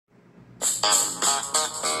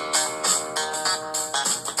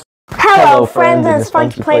Hello friends, it's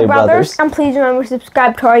Funky Play Brothers. And please remember to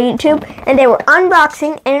subscribe to our YouTube. And they were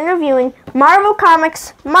unboxing and reviewing Marvel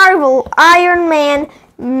Comics, Marvel Iron Man,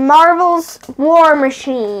 Marvel's War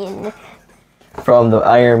Machine. From the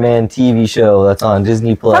Iron Man TV show that's on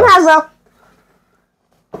Disney+. From Hasbro.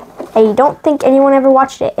 I don't think anyone ever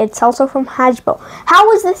watched it. It's also from Hasbro. How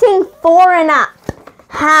is the thing 4 and up?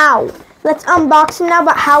 How? Let's unbox him now,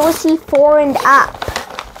 but how is he 4 and up?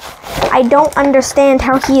 I don't understand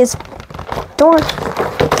how he is doing.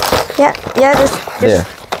 Yeah, just. There.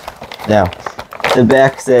 Now, the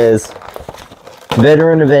back says,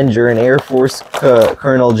 Veteran Avenger and Air Force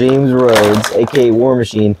Colonel James Rhodes, aka War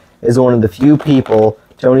Machine, is one of the few people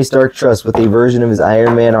Tony Stark trusts with a version of his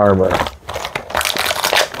Iron Man armor.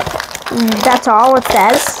 That's all it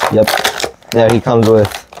says? Yep. Now he comes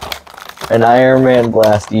with an Iron Man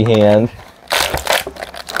blasty hand,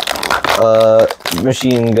 a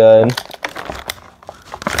machine gun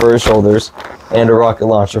for his shoulders, and a rocket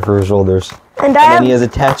launcher for his shoulders. And then he has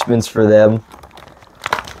attachments for them.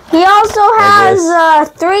 He also has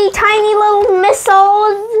 3 tiny little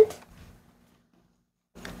missiles.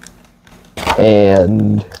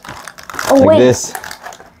 And this.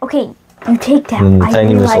 Okay, you take that. I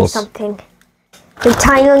realized something. The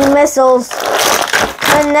tiny missiles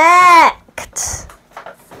connect.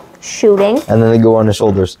 Shooting. And then they go on the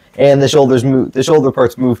shoulders. And the shoulders move. The shoulder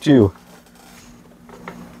parts move too.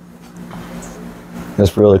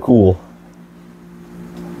 That's really cool.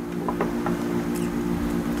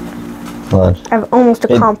 Hold on. I've almost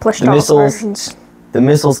accomplished all the versions. The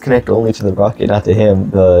missiles connect only to the rocket, not to him,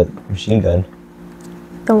 the machine gun.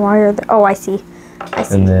 The wire. Oh, I see.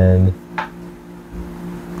 And then.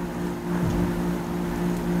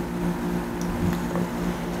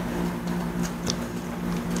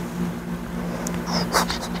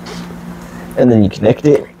 And then you connect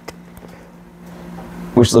it,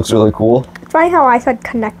 which looks really cool. It's funny how I said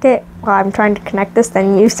connect it while I'm trying to connect this,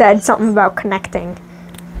 then you said something about connecting.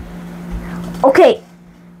 Okay,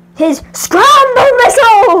 his scramble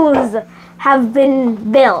missiles have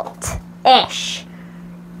been built-ish.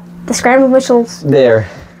 The scramble missiles. There.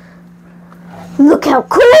 Look how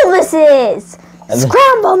cool this is!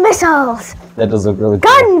 Scramble missiles! That does look really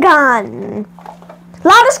cool. Gun! A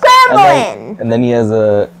lot of scrambling! And then he has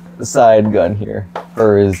a side gun here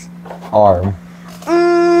for his arm.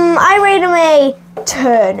 I rate him a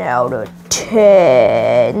 10 out of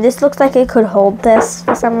 10. This looks like it could hold this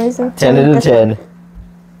for some reason. 10 out of 10.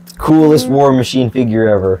 Coolest War Machine figure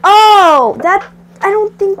ever. Oh, I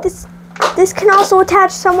don't think this can also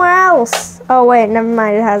attach somewhere else. Oh wait, never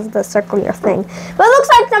mind, it has the circular thing. But it looks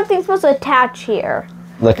like something's supposed to attach here.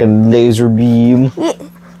 Like a laser beam. Yeah,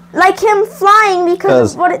 like him flying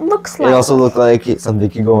because of what it looks like. It also looked like something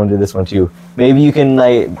could go into this one too. Maybe you can,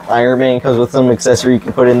 like, Iron Man comes with some accessory you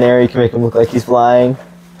can put in there. You can make him look like he's flying.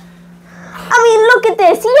 I mean, look at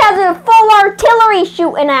this. He has a full artillery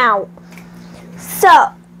shooting out.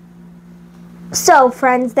 So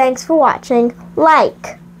friends, thanks for watching.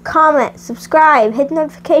 Like, comment, subscribe, hit the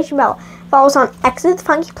notification bell. Follow us on X at the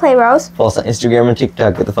Funky Play Bros. Follow us on Instagram and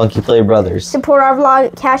TikTok at the Funky Play Brothers. Support our vlog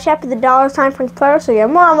at Cash App at the $sign Funky Play Bros so you have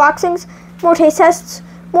more unboxings, more taste tests,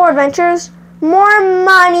 more adventures, more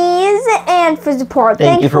monies, and for support.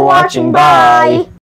 Thank you for watching. Bye.